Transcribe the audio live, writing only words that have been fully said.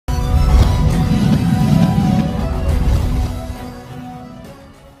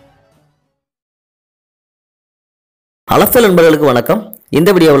அலசல் என்பவர்களுக்கு வணக்கம். இந்த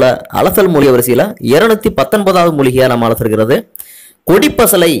வீடியோவில் அலசல் மூலிகை வரிசையில் 219வது மூலிகையாக நம்ம அலசிருக்கிறது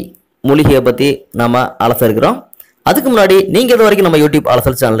கொடிப்பசலை மூலிகையை பற்றி நம்ம அலசிருக்கிறோம். அதுக்கு முன்னாடி நீங்கள் இது வரைக்கும் நம்ம யூடியூப்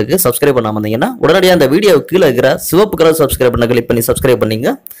அலசல் சேனலுக்கு சப்ஸ்கிரைப் பண்ணாமல் இருந்தீங்கன்னா உடனடியாக அந்த வீடியோ கீழே இருக்கிற சிவப்பு கலர் சப்ஸ்கிரைப் பண்ண கிளிக் பண்ணி சப்ஸ்கிரைப் பண்ணிங்க.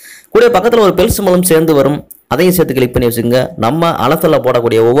 கூட பக்கத்தில் ஒரு பெல் சிம்பலும் சேர்ந்து வரும், அதையும் சேர்த்து கிளிக் பண்ணி வச்சுங்க. நம்ம அலசலில்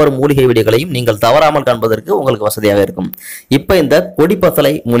போடக்கூடிய ஒவ்வொரு மூலிகை வீடியோக்களையும் நீங்கள் தவறாமல் காண்பதற்கு உங்களுக்கு வசதியாக இருக்கும். இப்போ இந்த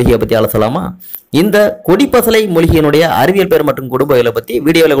கொடிப்பசலை மூலிகையை பற்றி அலசலாமா? இந்த கொடிப்பசலை மூலிகையினுடைய அறிவியல் பெயர் மற்றும் குடும்பங்களை பற்றி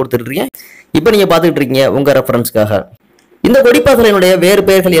வீடியோவில் கொடுத்துருக்கீங்க. இப்போ நீங்கள் பார்த்துக்கிட்டு இருக்கீங்க உங்கள் ரெஃபரன்ஸ்க்காக. இந்த கொடிப்பசலையினுடைய வேறு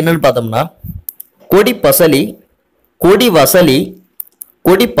பெயர்கள் என்னன்னு பார்த்தோம்னா கொடிப்பசலி, கொடிவசலி,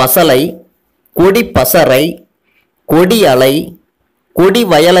 கொடிப்பசலை, கொடிப்பசரை, கொடி அலை, கொடி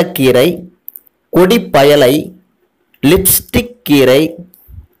வயலக்கீரை, கொடிப்பயலை, லிப்ஸ்டிக் கீரை,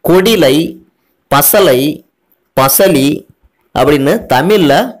 கொடிலை, பசலை, பசலி அப்படின்னு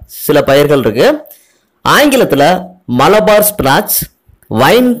தமிழில் சில பெயர்கள் இருக்கு. ஆங்கிலத்தில் Malabar spinach,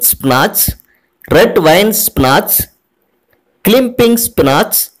 wine spinach, red wine spinach, climbing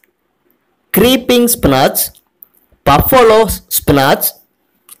spinach, creeping spinach, buffalo spinach,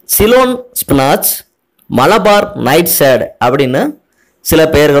 Ceylon spinach, Malabar night shade அப்படின்னு சில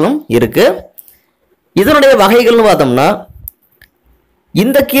பெயர்களும் இருக்கு. இதனுடைய வகைகள்னு பார்த்தோம்னா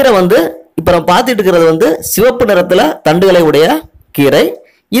இந்த கீரை இப்போ நம்ம பார்த்துட்டு இருக்கிறது சிவப்பு நிறத்தில் தண்டுகளை உடைய கீரை.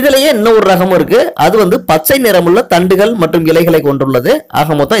 இதுலயே இன்னொரு ரகமும் இருக்கு. அது பச்சை நிறமுள்ள தண்டுகள் மற்றும் இலைகளை கொண்டுள்ளது.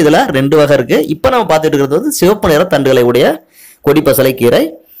 ஆக மொத்தம் இதுல 2 வகை இருக்கு. இப்போ நம்ம பார்த்துட்டு இருக்கிறது சிவப்பு நிற தண்டுகளை உடைய கொடிப்பசலை கீரை.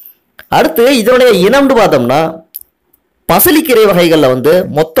 அடுத்து இதனுடைய இனம்னு பார்த்தோம்னா பசலிக்கீரை வகைகளில்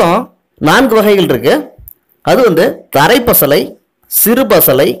மொத்தம் 4 வகைகள் இருக்கு. அது தரைப்பசலை, சிறு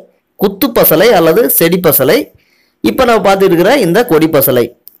பசலை, குத்துப்பசலை அல்லது செடிப்பசலை. இப்போ நம்ம பார்த்துட்டு இருக்கிற இந்த கொடிப்பசலை.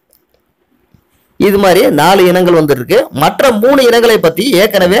 இது மாதிரி 4 இனங்கள் இருக்கு. மற்ற 3 இனங்களை பற்றி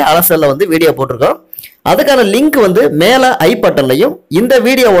ஏற்கனவே அலசல்ல வீடியோ போட்டிருக்கோம். அதுக்கான லிங்க் மேலே ஐ பட்டன்லையும் இந்த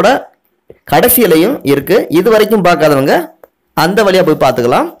வீடியோவோட கடைசியிலையும் இருக்கு. இது வரைக்கும் பார்க்காதவங்க அந்த வழியாக போய்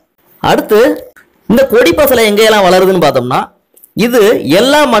பார்த்துக்கலாம். அடுத்து இந்த கொடிப்பசலை எங்கெல்லாம் வளருதுன்னு பார்த்தோம்னா இது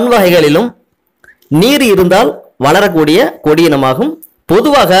எல்லா மண் வகைகளிலும் நீர் இருந்தால் வளரக்கூடிய கொடி இனமாகும்.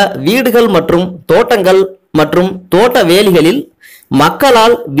 பொதுவாக வீடுகள் மற்றும் தோட்டங்கள் மற்றும் தோட்ட வேலிகளில்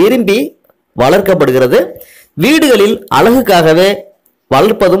மக்களால் விரும்பி வளர்க்கப்படுகிறது. வீடுகளில் அழகுக்காகவே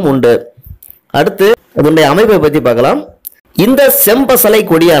வளர்ப்பதும் உண்டு. அடுத்து அதனுடைய அமைப்பை பற்றி பார்க்கலாம். இந்த செம்பசலை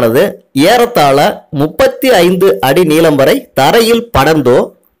கொடியானது ஏறத்தாழ 35 அடி நீளம் வரை தரையில் படர்ந்தோ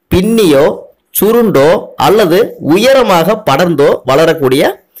பின்னியோ சுருண்டோ அல்லது உயரமாக படர்ந்தோ வளரக்கூடிய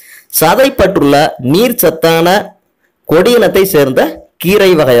சதைப்பற்றுள்ள நீர்ச்சத்தான கொடியினத்தை சேர்ந்த கீரை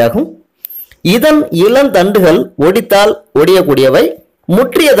வகையாகும். இதன் இளந்தண்டுகள் ஒடித்தால் ஒடியக்கூடியவை.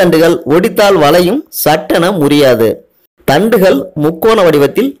 முற்றிய தண்டுகள் ஒடித்தால் வளையும், சட்டென முறியாது. தண்டுகள் முக்கோண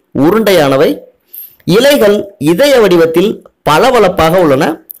வடிவத்தில் உருண்டையானவை. இலைகள் இதய வடிவத்தில் பளபளப்பாக உள்ளன.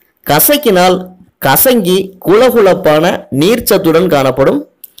 கசக்கினால் கசங்கி குளகுளப்பான நீர்ச்சத்துடன் காணப்படும்.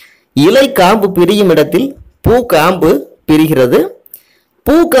 இலை காம்பு பிரியும் இடத்தில் பூக்காம்பு பிரிகிறது.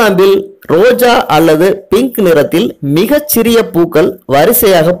 பூக்காம்பில் ரோஜா அல்லது பிங்க் நிறத்தில் மிகச்சிறிய பூக்கள்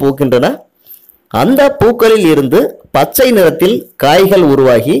வரிசையாக பூக்கின்றன. அந்த பூக்களில் இருந்து பச்சை நிறத்தில் காய்கள்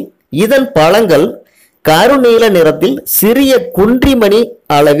உருவாகி இதன் பழங்கள் கருநீல நிறத்தில் சிறிய குன்றிமணி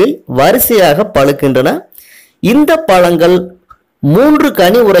அளவில் வரிசையாக பழுக்கின்றன. இந்த பழங்கள் 3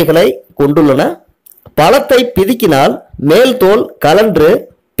 கனி உரைகளை கொண்டுள்ளன. பழத்தை பிதுக்கினால் மேல் தோல் கலன்று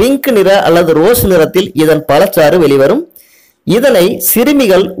பிங்க் நிற அல்லது ரோஸ் நிறத்தில் இதன் பழச்சாறு வெளிவரும். இதனை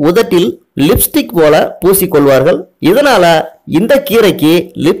சிறுமிகள் உதட்டில் லிப்ஸ்டிக் போல பூசிக்கொள்வார்கள். இதனால இந்த கீரைக்கு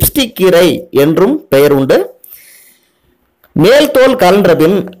லிப்ஸ்டிக் கீரை என்றும் பெயர் உண்டு. மேல் தோல் கலன்ற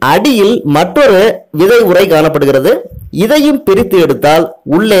பின் அடியில் மற்றொரு விதை உரை காணப்படுகிறது. இதையும் பிரித்து எடுத்தால்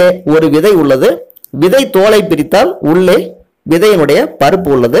உள்ளே ஒரு விதை உள்ளது. விதை தோலை பிரித்தால் உள்ளே விதையினுடைய பருப்பு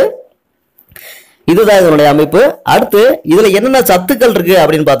உள்ளது. இதுதான் இதனுடைய அமைப்பு. அடுத்து இதுல என்னென்ன சத்துக்கள் இருக்கு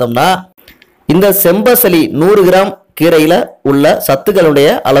அப்படின்னு பார்த்தோம்னா இந்த செம்பசலி 100 கிராம் கீரையில உள்ள சத்துக்களுடைய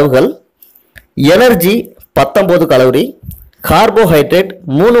அளவுகள்: எனர்ஜி 19 கலோரி, கார்போஹைட்ரேட்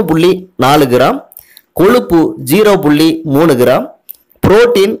 3.4 கிராம், கொழுப்பு 0.3 gram,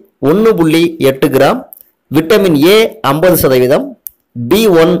 protein 1.8 gram, vitamin A 50%,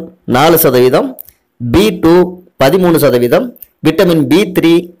 B1 4%, B2 13%, vitamin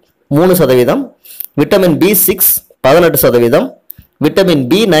B3 3%, vitamin B6 18%, vitamin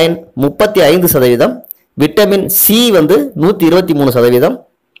B9 35%, vitamin C 123%,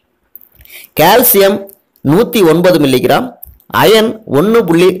 calcium 109 milligram, iron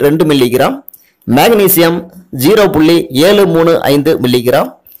 1.2 milligram, magnesium 0.735 milligram,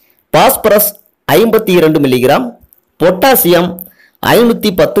 phosphorus 52 milligram, potassium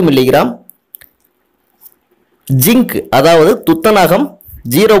 510 milligram, zinc அதாவது துத்தநாகம்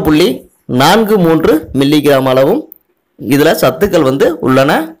 0.43 milligram அளவும் இதில் சத்துக்கள்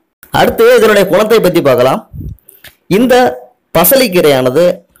உள்ளன. அடுத்து இதனுடைய குணத்தை பற்றி பார்க்கலாம். இந்த பசலைக்கீரையானது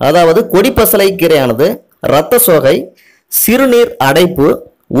அதாவது கொடிப்பசலை கீரையானது இரத்த சோகை, சிறுநீர் அடைப்பு,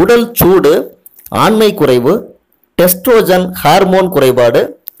 உடல் சூடு, ஆண்மை குறைவு, டெஸ்ட்ரோஜன் ஹார்மோன் குறைபாடு,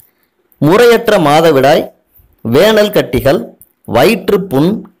 முறையற்ற மாதவிடாய், வேனல் கட்டிகள், வயிற்று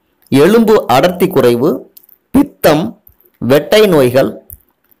புண், எலும்பு அடர்த்தி குறைவு, பித்தம், வெட்டை நோய்கள்,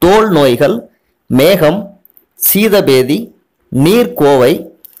 தோல் நோய்கள், மேகம், சீதபேதி, நீர்க்கோவை,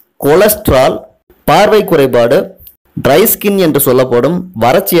 கொலஸ்ட்ரால், பார்வை குறைபாடு, ட்ரை ஸ்கின் என்று சொல்லப்படும்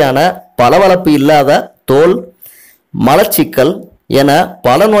வறட்சியான பளபளப்பு இல்லாத தோல், மலச்சிக்கல் என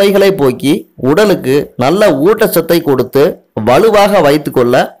பல நோய்களை போக்கி உடலுக்கு நல்ல ஊட்டச்சத்தை கொடுத்து வலுவாக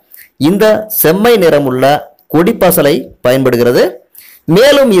வைத்துக்கொள்ள இந்த செம்மை நிறமுள்ள கொடிப்பசலை பயன்படுகிறது.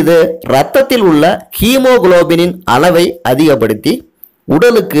 மேலும் இது இரத்தத்தில் உள்ள ஹீமோகுளோபினின் அளவை அதிகப்படுத்தி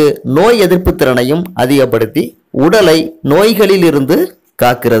உடலுக்கு நோய் எதிர்ப்பு திறனையும் அதிகப்படுத்தி உடலை நோய்களில் இருந்து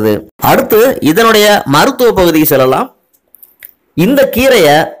காக்கிறது. அடுத்து இதனுடைய மருத்துவ பகுதிக்கு செல்லலாம். இந்த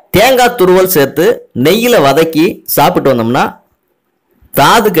கீரையை தேங்காய் துருவல் சேர்த்து நெய்யில வதக்கி சாப்பிட்டு வந்தோம்னா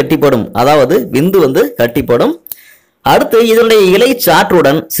தாது கட்டிப்படும், அதாவது விந்து கட்டிப்படும். அடுத்து இதனுடைய இலை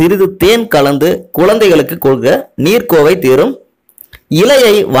சாற்றுடன் சிறிது தேன் கலந்து குழந்தைகளுக்கு கொடுக்க நீர்க்கோவை தீரும்.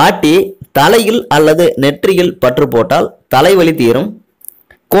 இலையை வாட்டி தலையில் அல்லது நெற்றியில் பற்று போட்டால் தலைவலி தீரும்.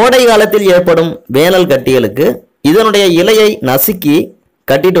 கோடை காலத்தில் ஏற்படும் வேனல் கட்டிகளுக்கு இதனுடைய இலையை நசுக்கி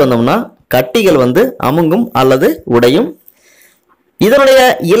கட்டிட்டு வந்தோம்னா கட்டிகள் அமுங்கும் அல்லது உடையும். இதனுடைய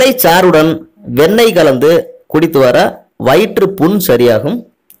இலை சாறுடன் வெண்ணெய் கலந்து குடித்து வர வயிற்று புண் சரியாகும்.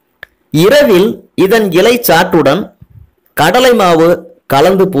 இரவில் இதன் இலை சாற்றுடன் கடலை மாவு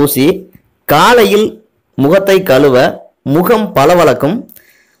கலந்து பூசி காலையில் முகத்தை கழுவ முகம் பளபளக்கும்,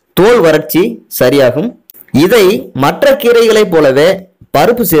 தோல் வறட்சி சரியாகும். இதை மற்ற கீரைகளைப் போலவே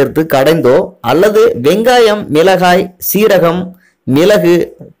பருப்பு சேர்த்து கடைந்தோ அல்லது வெங்காயம், மிளகாய், சீரகம், மிளகு,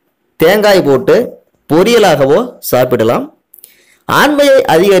 தேங்காய் போட்டு பொரியலாகவோ சாப்பிடலாம். ஆண்மையை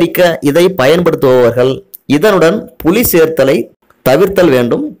அதிகரிக்க இதை பயன்படுத்துபவர்கள் இதனுடன் புளி சேர்த்தலை தவிர்த்தல்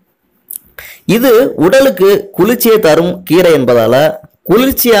வேண்டும். இது உடலுக்கு குளிர்ச்சியை தரும் கீரை என்பதால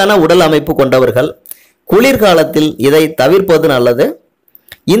குளிர்ச்சியான உடல் அமைப்பு கொண்டவர்கள் குளிர்காலத்தில் இதை தவிர்ப்பது நல்லது.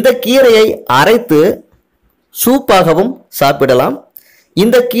 இந்த கீரையை அரைத்து சூப்பாகவும் சாப்பிடலாம்.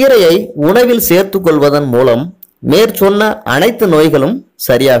 இந்த கீரையை உணவில் சேர்த்து கொள்வதன் மூலம் மேற்சொன்ன அனைத்து நோய்களும்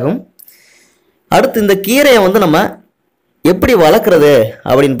சரியாகும். அடுத்து இந்த கீரையை நம்ம எப்படி வளர்க்குறது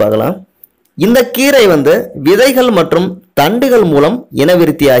அப்படின்னு பார்க்கலாம். இந்த கீரை விதைகள் மற்றும் தண்டுகள் மூலம்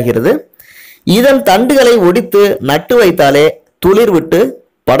இனவிருத்தி ஆகிறது. இதன் தண்டுகளை ஒடித்து நட்டு வைத்தாலே துளிர் விட்டு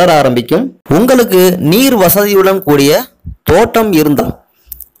படர ஆரம்பிக்கும். உங்களுக்கு நீர் வசதியுடன் கூடிய தோட்டம் இருந்தால்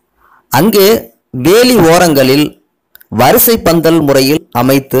அங்கே வேலி ஓரங்களில் வரிசை பந்தல் முறையில்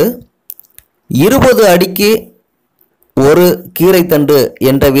அமைத்து 20 அடிக்கு ஒரு கீரை தண்டு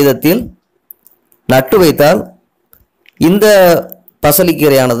என்ற வீதத்தில் நட்டு வைத்தால் இந்த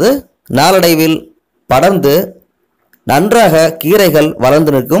பசலிக்கீரையானது நாளடைவில் படர்ந்து நன்றாக கீரைகள்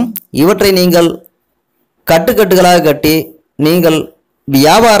வளர்ந்து நிற்கும். இவற்றை நீங்கள் கட்டுக்கட்டுகளாக கட்டி நீங்கள்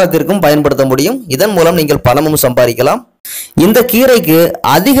வியாபாரத்திற்கும் பயன்படுத்த முடியும். இதன் மூலம் நீங்கள் பணமும் சம்பாதிக்கலாம். இந்த கீரைக்கு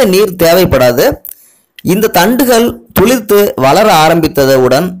அதிக நீர் தேவைப்படாது. இந்த தண்டுகள் துளிர்த்து வளர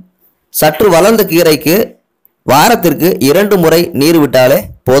ஆரம்பித்ததுடன் சற்று வளர்ந்த கீரைக்கு வாரத்திற்கு 2 முறை நீர் விட்டாலே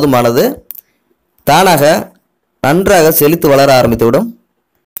போதுமானது. தானாக நன்றாக செழித்து வளர ஆரம்பித்துவிடும்.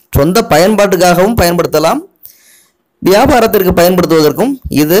 சொந்த பயன்பாட்டுக்காகவும் பயன்படுத்தலாம், வியாபாரத்திற்கு பயன்படுத்துவதற்கும்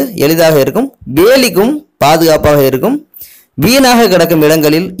இது எளிதாக இருக்கும். வேலிக்கும் பாதுகாப்பாக இருக்கும். வீணாக கிடக்கும்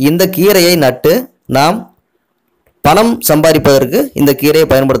இடங்களில் இந்த கீரையை நட்டு நாம் பணம் சம்பாதிப்பதற்கு இந்த கீரையை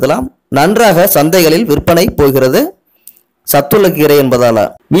பயன்படுத்தலாம். நன்றாக சந்தைகளில் விற்பனை போகிறது. சத்துள்ள கீரை என்பதால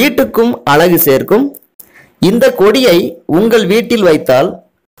வீட்டுக்கும் அழகு சேர்க்கும். இந்த கொடியை உங்கள் வீட்டில் வைத்தால்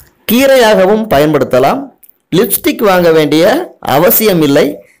கீரையாகவும் பயன்படுத்தலாம். லிப்ஸ்டிக் வாங்க வேண்டிய அவசியம் இல்லை.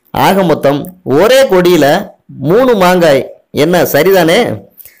 ஆக மொத்தம் ஒரே கொடியில 3 மாங்காய், என்ன சரிதானே?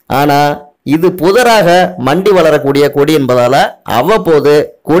 ஆனா இது புதராக மண்டி வளரக்கூடிய கொடி என்பதால அவ்வப்போது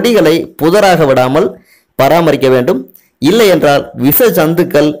கொடிகளை புதராக விடாமல் பராமரிக்க வேண்டும். இல்லை என்றால் விஷ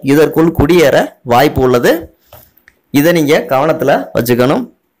ஜந்துக்கள் இதற்குள் குடியேற வாய்ப்பு உள்ளது. இதை நீங்க கவனத்துல வச்சுக்கணும்.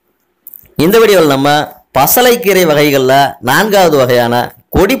 இந்த வீடியோவில் நம்ம பசலைக்கீரை வகைகளில் 4வது வகையான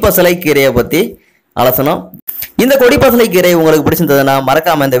கொடிப்பசலை கீரையை பற்றி அலசணும். இந்த கொடிப்பசலை கீரை உங்களுக்கு பிடிச்சிருந்ததுன்னா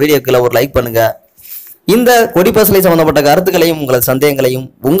மறக்காம இந்த வீடியோக்குள்ள ஒரு லைக் பண்ணுங்க. இந்த கொடிப்பசலை சம்பந்தப்பட்ட கருத்துக்களையும் உங்களது சந்தேகங்களையும்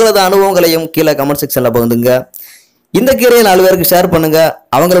உங்களது அனுபவங்களையும் கீழே கமெண்ட் செக்ஷன்ல பகிர்ந்துங்க. இந்த கீரையை 4 பேருக்கு ஷேர் பண்ணுங்க,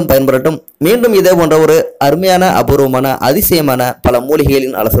 அவங்களும் பயன்பெறட்டும். மீண்டும் இதே போன்ற ஒரு அருமையான, அபூர்வமான, அதிசயமான பல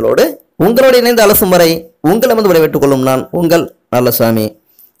மூலிகைகளின் அலசலோடு உங்களோடு இணைந்து அலசும் வரை உங்களை வந்து விடைபெற்றுக் கொள்ளும் நான் உங்கள் நல்லசாமி.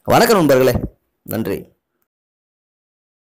 வணக்கம் நண்பர்களே. நன்றி.